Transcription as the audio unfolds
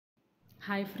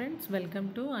Hi friends, welcome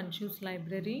to Anshu's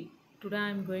Library. Today I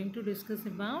am going to discuss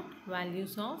about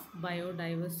values of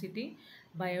biodiversity.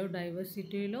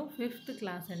 బయోడైవర్సిటీలో fifth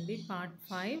class అండి, part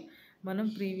 5. మనం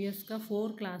ప్రీవియస్గా 4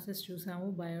 classes చూసాము.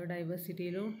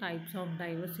 బయోడైవర్సిటీలో types of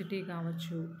diversity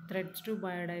కావచ్చు, threads to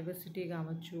biodiversity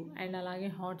కావచ్చు, and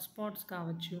అలాగే hotspots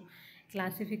కావచ్చు,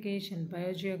 classification,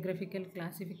 బయోజియోగ్రఫికల్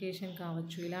classification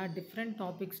కావచ్చు. ఇలా డిఫరెంట్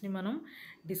టాపిక్స్ని మనం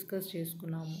డిస్కస్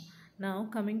చేసుకున్నాము. Now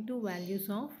coming to values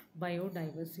of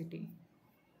biodiversity.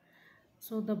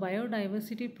 So the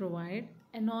biodiversity provide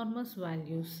enormous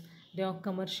values. They are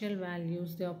commercial values,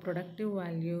 they are productive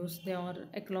values, they are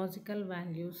ecological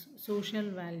values, social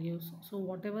values. So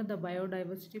whatever the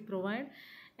biodiversity provide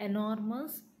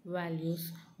enormous values.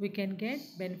 We can get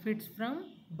benefits from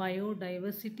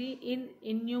biodiversity in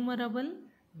innumerable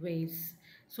ways.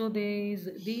 So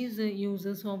these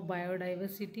uses of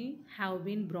biodiversity have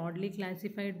been broadly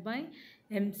classified by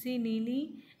MC Neely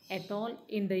et al.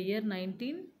 In the year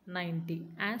 1990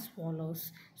 as follows.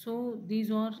 So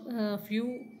these are few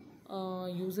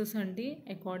uses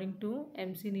according to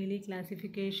MC Neely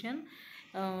classification.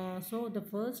 So the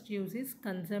first use is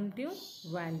consumptive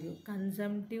value.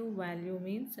 Consumptive value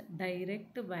means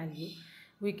direct value.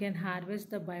 We can harvest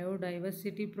the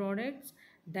biodiversity products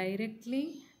directly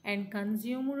and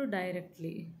consumed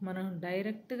directly. మనం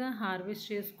డైరెక్ట్గా harvest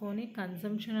చేసుకొని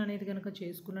consumption అనేది కనుక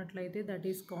చేసుకున్నట్లయితే that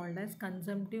is called as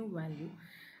కన్సంప్టివ్ value.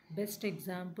 Best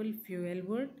example fuel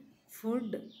would,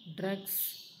 food, drugs,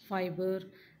 fibre.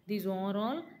 These are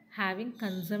all having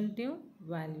కన్సంప్టివ్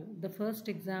value. The first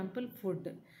example food.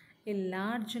 A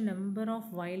large number of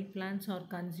wild plants are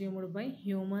consumed by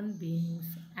human beings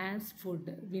as food.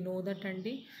 We know that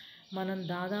అండి, మనం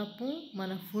దాదాపు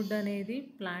మన food అనేది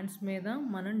plants మీద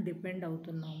మనం depend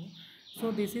అవుతున్నాము. So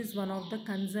this is one of the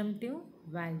కన్జంప్టివ్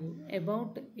value.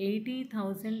 About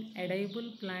 80,000 ఎడైబుల్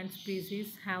plant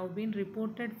species have been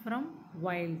reported from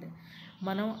wild.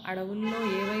 మనం అడవుల్లో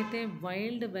ఏవైతే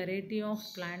వైల్డ్ వెరైటీ ఆఫ్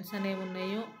ప్లాంట్స్ అనేవి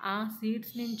ఉన్నాయో ఆ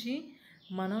సీడ్స్ నుంచి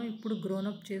మనం ఇప్పుడు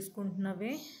గ్రోనప్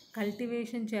చేసుకుంటున్నవే,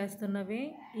 కల్టివేషన్ చేస్తున్నవే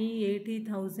ఈ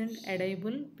 80,000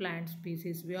 ఎడైబుల్ plant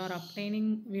species. we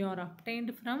are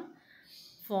obtained from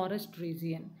forest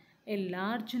region. A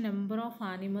large number of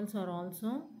animals are also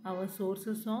our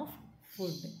sources of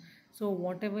food. So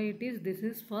whatever it is, this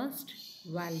is first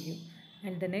value.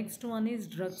 And the next one is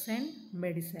drugs and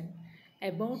medicine.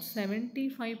 About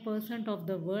 75% of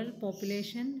the world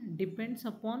population depends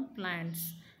upon plants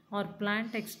or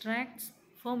plant extracts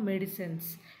for medicines.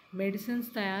 Medicines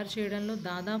తయారు చేయడంలో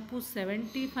దాదాపు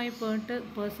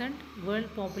 75%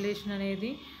 world population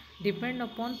అనేది depend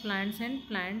upon plants and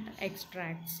plant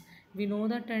extracts. We know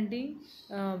that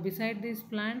beside these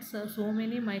plants so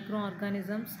many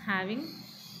microorganisms having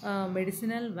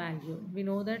medicinal value. We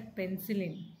know that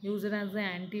penicillin, used as an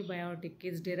antibiotic,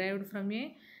 is derived from a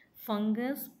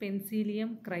fungus Penicillium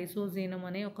క్రైసోజేనం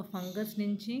అనే ఒక fungus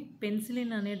నుంచి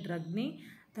penicillin అనే డ్రగ్ని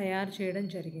తయారు చేయడం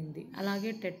జరిగింది.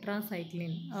 అలాగే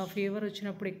tetracycline, fever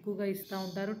వచ్చినప్పుడు ఎక్కువగా ఇస్తూ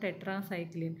ఉంటారు.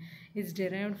 Tetracycline is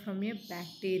derived from a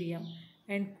bacteria.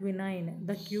 And quinine,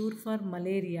 the cure for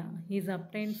malaria, is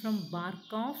obtained from bark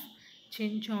of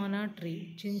cinchona tree.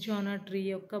 cinchona tree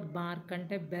యొక్క బార్క్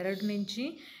అంటే బెరడ్ నుంచి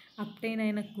అప్టైన్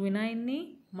అయిన క్వినైన్ని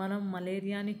మనం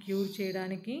మలేరియాని క్యూర్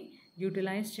చేయడానికి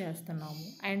యూటిలైజ్ చేస్తున్నాము.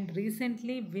 And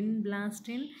recently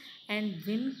విన్బ్లాస్టిన్ and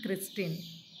విన్క్రిస్టిన్,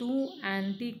 2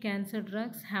 anti-cancer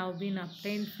drugs have been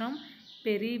obtained from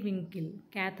periwinkle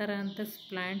క్యాథరాంథస్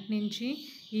plant నుంచి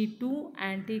ఈ 2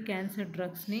 anti-cancer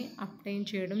డ్రగ్స్ని obtain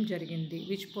చేయడం జరిగింది,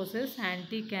 which possess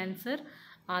anti-cancer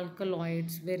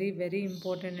alkaloids. Very very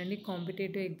important అండి,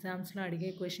 కాంపిటేటివ్ ఎగ్జామ్స్లో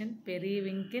అడిగే question.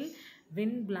 Periwinkle,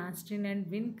 విన్బ్లాస్టిన్ and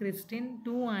విన్క్రిస్టిన్,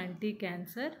 2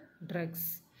 anti-cancer drugs.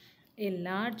 A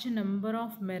large number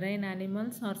of marine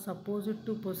animals are supposed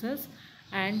to possess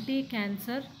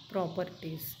anti-cancer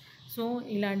properties. So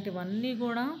ఇలాంటివన్నీ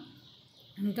కూడా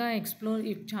ఇంకా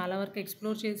చాలా వరకు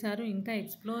ఎక్స్ప్లోర్ చేశారు. ఇంకా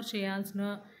ఎక్స్ప్లోర్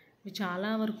చేయాల్సినవి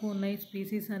చాలా వరకు ఉన్నాయి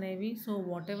స్పీసీస్ అనేవి. So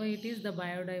what ever it is, the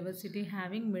biodiversity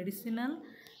having medicinal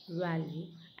value.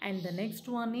 And the next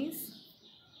one is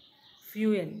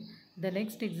fuel. The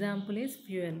next example is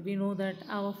fuel. We know that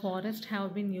our forests have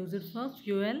been used for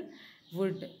fuel,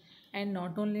 wood, and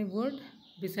not only wood,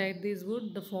 beside this wood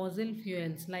the fossil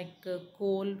fuels like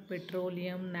coal,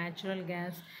 petroleum, natural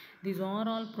gas, these are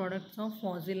all products of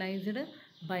fossilized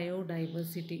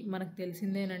biodiversity. మనకు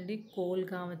తెలిసిందేనండి, coal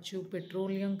కావచ్చు,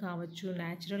 petroleum కావచ్చు,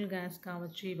 natural gas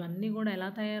కావచ్చు, ఇవన్నీ కూడా ఎలా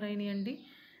తయారైనాయి అండి,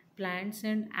 plants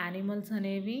and animals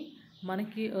అనేవి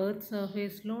మనకి ఎర్త్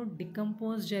సర్ఫేస్లో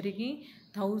డికంపోజ్ జరిగి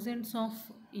థౌజండ్స్ ఆఫ్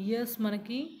ఇయర్స్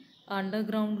మనకి అండర్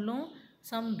గ్రౌండ్లో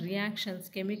సమ్ రియాక్షన్స్,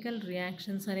 కెమికల్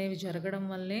రియాక్షన్స్ అనేవి జరగడం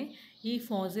వల్లే ఈ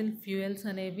ఫాజిల్ ఫ్యూయల్స్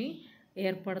అనేవి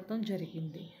ఏర్పడటం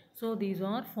జరిగింది. So these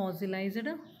are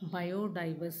ఫాజిలైజ్డ్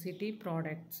biodiversity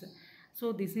products. So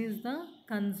this is the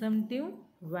కన్సంప్టివ్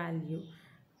value.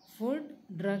 Food,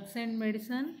 drugs and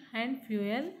medicine, and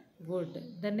fuel wood.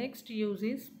 The next use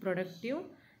is productive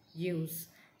use.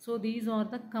 So these are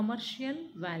the commercial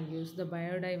values. The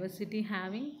biodiversity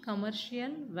having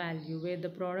commercial value where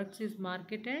the products is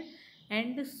marketed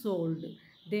and sold.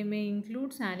 They may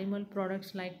include animal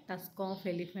products like tusk of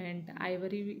elephant,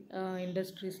 ivory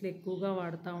industries ఎక్కువగా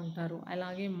వాడుతూ ఉంటారు.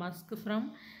 అలాగే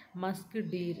Musk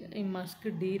Deere. ఈ Musk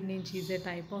Deere నుంచి is a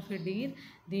type of a Deere.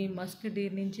 The Musk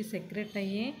Deere నుంచి secret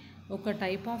అయ్యే ఒక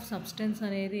type of substance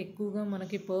అనేది ఎక్కువగా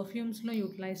మనకి పర్ఫ్యూమ్స్లో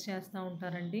యూటిలైజ్ చేస్తూ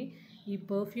ఉంటారండి. ఈ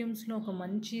పర్ఫ్యూమ్స్లో ఒక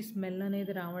మంచి స్మెల్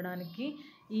అనేది రావడానికి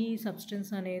ఈ సబ్స్టెన్స్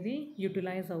అనేది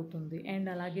యూటిలైజ్ అవుతుంది. అండ్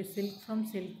అలాగే silk from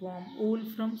silk warm, wool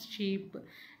from sheep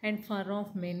and fur of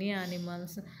many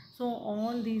animals. So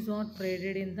all these are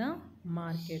traded in the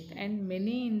market, and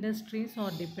many industries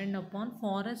are depend upon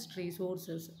forest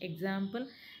resources. Example,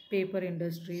 paper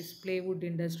industries, plywood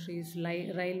industries,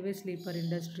 railway sleeper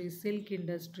industries, silk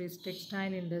industries,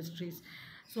 textile industries.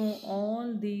 So all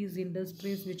these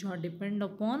industries which are depend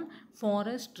upon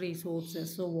forest resources.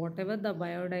 So whatever the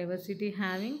biodiversity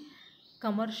having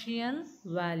commercial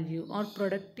value or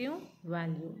productive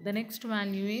value. The next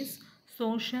value is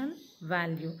social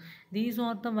value. These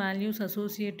are the values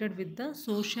associated with the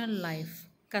social life,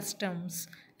 customs,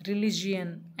 religion,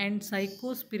 and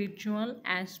psycho-spiritual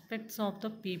aspects of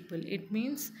the people. It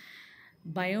means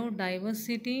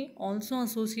biodiversity also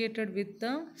associated with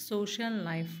the social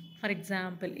life. For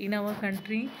example, in our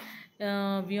country,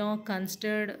 we are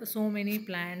considered so many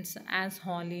plants as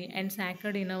holy and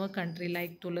sacred in our country,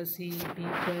 like tulasi,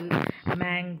 peepal,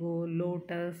 mango,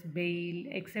 lotus, bael,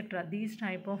 etc. These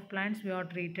type of plants we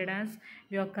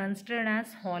are considered as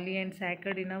holy and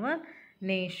sacred in our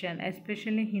nation.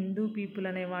 Especially Hindu people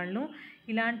అనేవాళ్ళు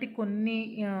ఇలాంటి కొన్ని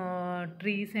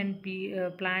trees and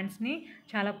ప్లాంట్స్ని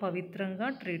చాలా పవిత్రంగా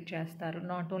treat చేస్తారు.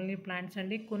 Not only plants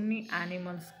అండి, కొన్ని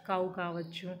animals, cow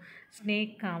కావచ్చు,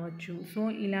 snake కావచ్చు. సో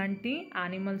ఇలాంటి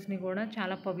యానిమల్స్ని కూడా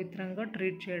చాలా పవిత్రంగా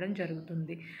ట్రీట్ చేయడం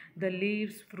జరుగుతుంది. The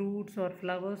leaves, fruits are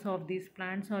flowers of these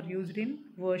plants are used in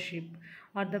worship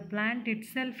are the plant it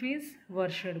self is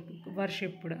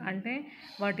worshipped. అంటే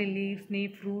వాటి లీవ్స్ని,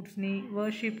 ఫ్రూట్స్ని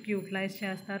వర్షిప్కి యూటిలైజ్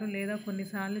చేస్తారు. లేదా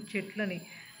కొన్నిసార్లు చెట్లని,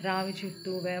 రావి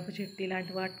చెట్టు, వేప చెట్టు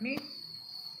ఇలాంటి వాటిని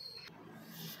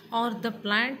or the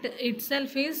plant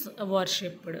itself is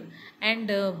worshipped. And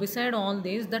beside all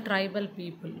this, the tribal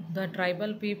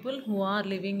people who are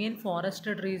living in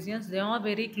forested regions, they are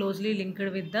very closely linked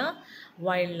with the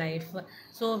wildlife.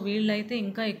 So వీళ్ళైతే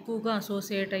ఇంకా ఎక్కువగా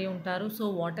అసోసియేట్ అయి ఉంటారు. So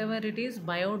what ever it is,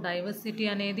 biodiversity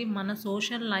అనేది మన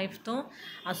social లైఫ్తో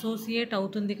associate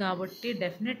అవుతుంది కాబట్టి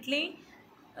definitely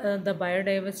the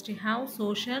biodiversity have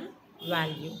social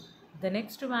value. The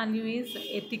next value is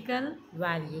ethical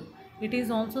value. It is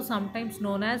also sometimes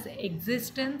known as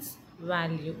existence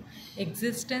value.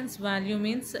 Existence value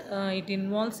means it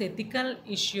involves ethical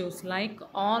issues like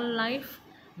all life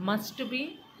must be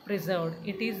preserved.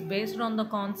 It is based on the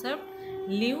concept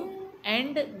live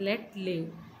and let live.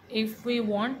 If we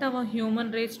want our human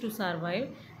race to survive,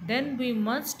 then we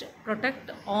must protect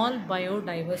all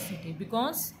biodiversity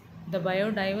because the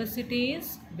biodiversity is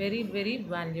very very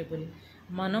valuable.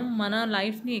 మనం మన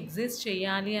లైఫ్ని exist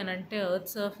చేయాలి అని అంటే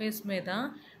earth surface మీద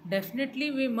definitely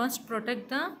we must protect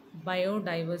the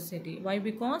biodiversity. Why?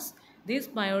 Because this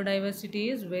biodiversity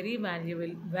is very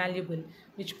valuable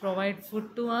which provide food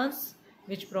to us,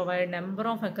 which provide number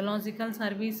of ecological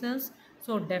services.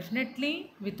 So definitely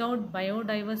without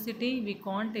biodiversity we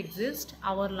can't exist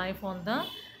our life on the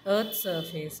earth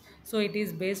surface. So it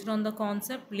is based on the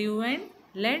concept live and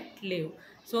let live.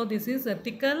 So this is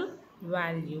ethical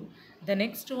value. The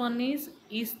next one is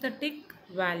aesthetic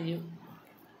value.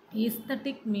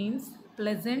 Aesthetic means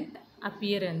pleasant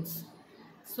appearance.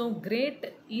 So great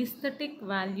aesthetic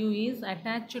value is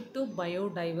attached to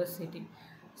biodiversity.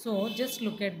 So just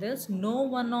look at this. No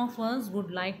one of us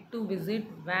would like to visit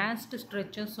vast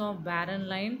stretches of barren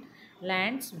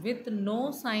lands with no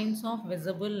signs of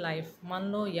visible life.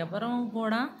 మనలో ఎవరో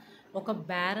కూడా ఒక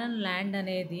barren land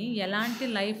అనేది, ఎలాంటి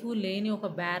life లేని ఒక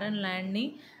barren ల్యాండ్ని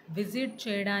visit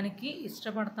చేయడానికి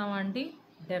ఇష్టపడతామండి?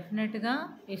 డెఫినెట్గా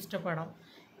ఇష్టపడం.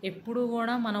 ఎప్పుడు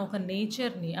కూడా మనం ఒక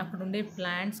నేచర్ని, అక్కడ ఉండే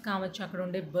ప్లాంట్స్ కావచ్చు, అక్కడ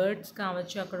ఉండే బర్డ్స్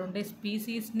కావచ్చు, అక్కడ ఉండే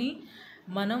స్పీసీస్ని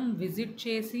మనం విజిట్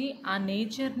చేసి ఆ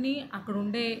నేచర్ని, అక్కడ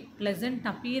ఉండే ప్లెజెంట్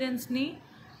అపీరెన్స్ని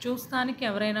చూస్తానికి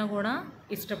ఎవరైనా కూడా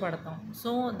ఇష్టపడతాం.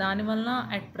 సో దానివల్ల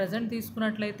అట్ ప్రజెంట్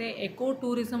తీసుకున్నట్లయితే ఎకో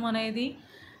టూరిజం అనేది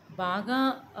బాగా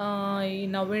ఈ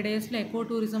నౌ ఏ డేస్‌లో ఎకో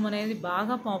టూరిజం అనేది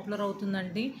బాగా పాపులర్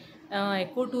అవుతుందండి.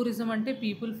 ఎకో టూరిజం అంటే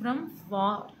people from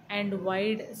far and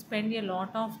wide spend a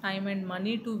lot of time and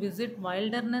money to visit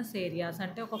wilderness areas.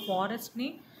 అంటే ఒక ఫారెస్ట్‌ని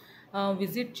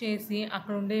విజిట్ చేసి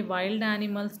అక్కడ ఉండే వైల్డ్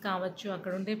యానిమల్స్ కావచ్చు,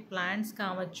 అక్కడ ఉండే ప్లాంట్స్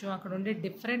కావచ్చు, అక్కడ ఉండే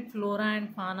డిఫరెంట్ ఫ్లోరా అండ్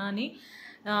ఫానాని,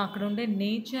 అక్కడ ఉండే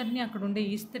నేచర్‌ని, అక్కడ ఉండే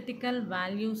ఈస్థెటికల్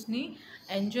వాల్యూస్‌ని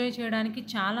ఎంజాయ్ చేయడానికి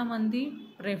చాలామంది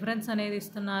ప్రిఫరెన్స్ అనేది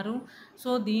ఇస్తున్నారు.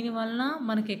 సో దీనివలన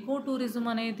మనకి ఎకో టూరిజం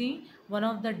అనేది one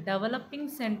of the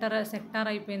developing sector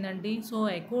అయిపోయిందండి. సో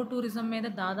ఎకో టూరిజం మీద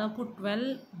దాదాపు $12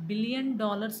 బిలియన్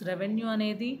రెవెన్యూ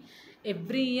అనేది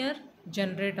ఎవ్రీ ఇయర్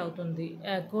జనరేట్ అవుతుంది.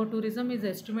 Eco tourism is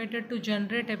estimated to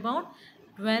generate about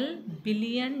 $12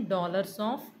 billion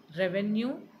of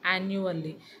revenue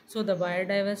annually. So the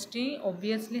biodiversity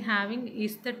obviously having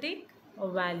aesthetic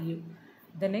value.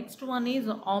 The next one is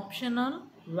optional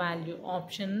value.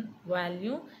 Option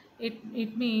value,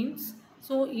 it means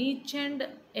so each and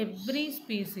every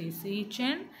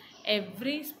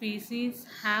species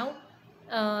have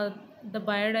the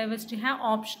biodiversity have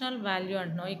optional value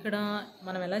అంటున్నాం. ఇక్కడ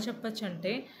మనం ఎలా చెప్పచ్చు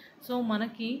అంటే, so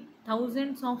మనకి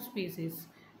thousands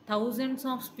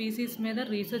of species మీద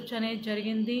research అనేది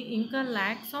జరిగింది. ఇంకా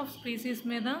ల్యాక్స్ ఆఫ్ స్పీసీస్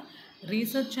మీద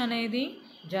రీసెర్చ్ అనేది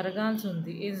జరగాల్సి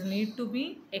ఉంది. Is need to be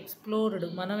explored.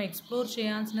 మనం ఎక్స్ప్లోర్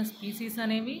చేయాల్సిన స్పీసీస్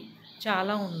అనేవి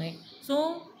చాలా ఉన్నాయి. So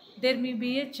there may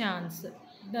be A chance.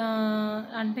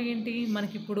 అంటే ఏంటి,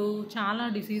 మనకిప్పుడు చాలా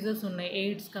డిసీజెస్ ఉన్నాయి.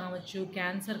 ఎయిడ్స్ కావచ్చు,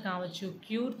 క్యాన్సర్ కావచ్చు,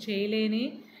 క్యూర్ చేయలేని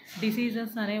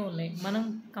డిసీజెస్ అనేవి ఉన్నాయి. మనం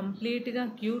కంప్లీట్గా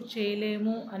క్యూర్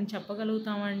చేయలేము అని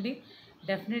చెప్పగలుగుతామండి?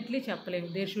 డెఫినెట్లీ చెప్పలేము.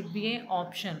 There should be A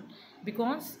option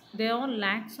because they are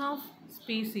lakhs of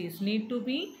species need to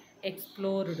be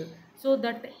explored so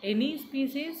that any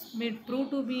species May prove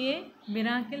to be a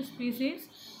miracle species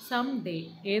some day.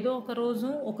 ఏదో ఒక రోజు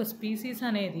ఒక స్పీసీస్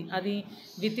అనేది, అది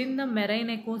వితిన్ ద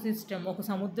మెరైన్ ఎకోసిస్టమ్, ఒక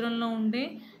సముద్రంలో ఉండే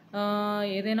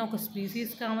ఏదైనా ఒక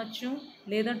స్పీసీస్ కావచ్చు,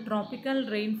 లేదా ట్రాపికల్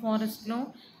రెయిన్ ఫారెస్ట్లో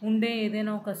ఉండే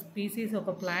ఏదైనా ఒక స్పీసీస్,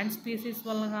 ఒక ప్లాంట్ స్పీసీస్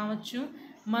వల్ల కావచ్చు,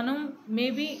 మనం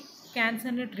మేబీ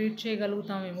క్యాన్సర్ని ట్రీట్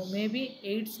చేయగలుగుతామేమో, మేబీ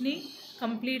ఎయిడ్స్ని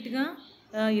కంప్లీట్గా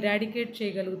ఇరాడికేట్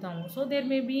చేయగలుగుతాము. So there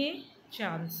may be A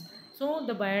chance. So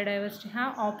the biodiversity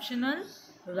have optional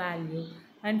value.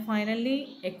 And finally,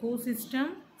 ecosystem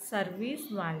service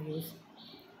values.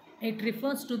 It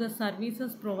refers to the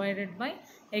services provided by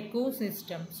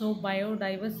ecosystem. So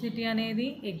biodiversity అనేది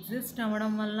exist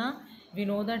అవ్వడం వల్ల we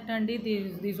know that అండి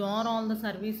these are all the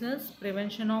services.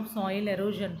 Prevention of soil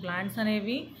erosion. Plants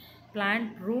అనేవి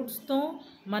plant రూట్స్తో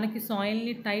మనకి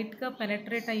సాయిల్ని టైట్గా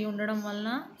penetrate అయ్యి ఉండడం వల్ల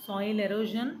సాయిల్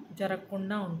ఎరోజన్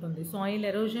జరగకుండా ఉంటుంది. సాయిల్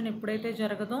ఎరోజన్ ఎప్పుడైతే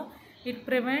జరగదో it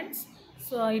prevents,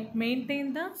 so it maintain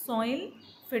the soil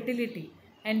fertility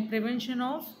and prevention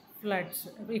of floods.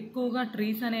 ఎక్కువగా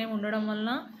ట్రీస్ అనేవి ఉండడం వల్ల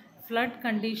ఫ్లడ్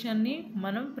కండిషన్ని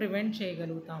మనం ప్రివెంట్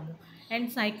చేయగలుగుతాము. And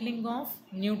cycling of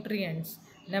nutrients.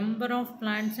 Number of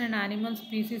plants and animal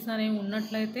species అనేవి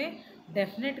ఉన్నట్లయితే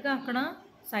డెఫినెట్గా అక్కడ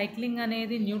సైక్లింగ్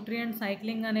అనేది, న్యూట్రియంట్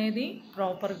సైక్లింగ్ అనేది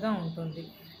ప్రాపర్గా ఉంటుంది.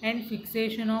 And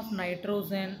fixation of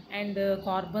nitrogen and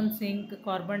carbon sync,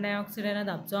 carbon dioxide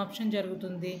అనేది అబ్జార్ప్షన్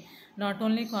జరుగుతుంది. Not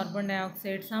only carbon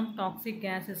dioxide, some toxic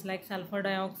gases like sulphur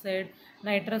dioxide,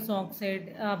 nitrous oxide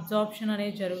absorption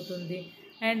అనేది జరుగుతుంది.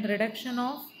 And reduction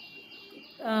of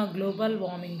global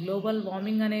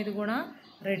warming అనేది కూడా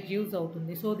రెడ్యూస్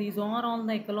అవుతుంది. So these are all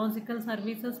the ecological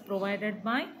services provided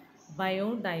by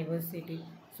biodiversity.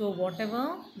 So whatever,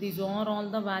 these are all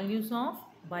the values of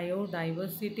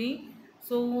biodiversity.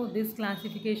 So this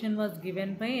classification was given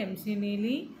by MC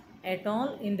Neely et al.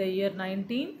 In the year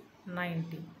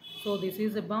 1990. So this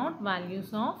is about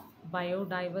values of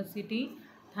biodiversity.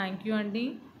 Thank you Andy.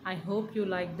 I hope you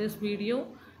like this video.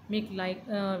 మీకు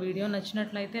video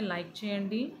నచ్చినట్లయితే like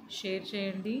చేయండి, share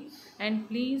చేయండి, and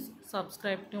please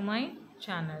subscribe to my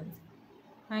channel.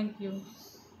 Thank you.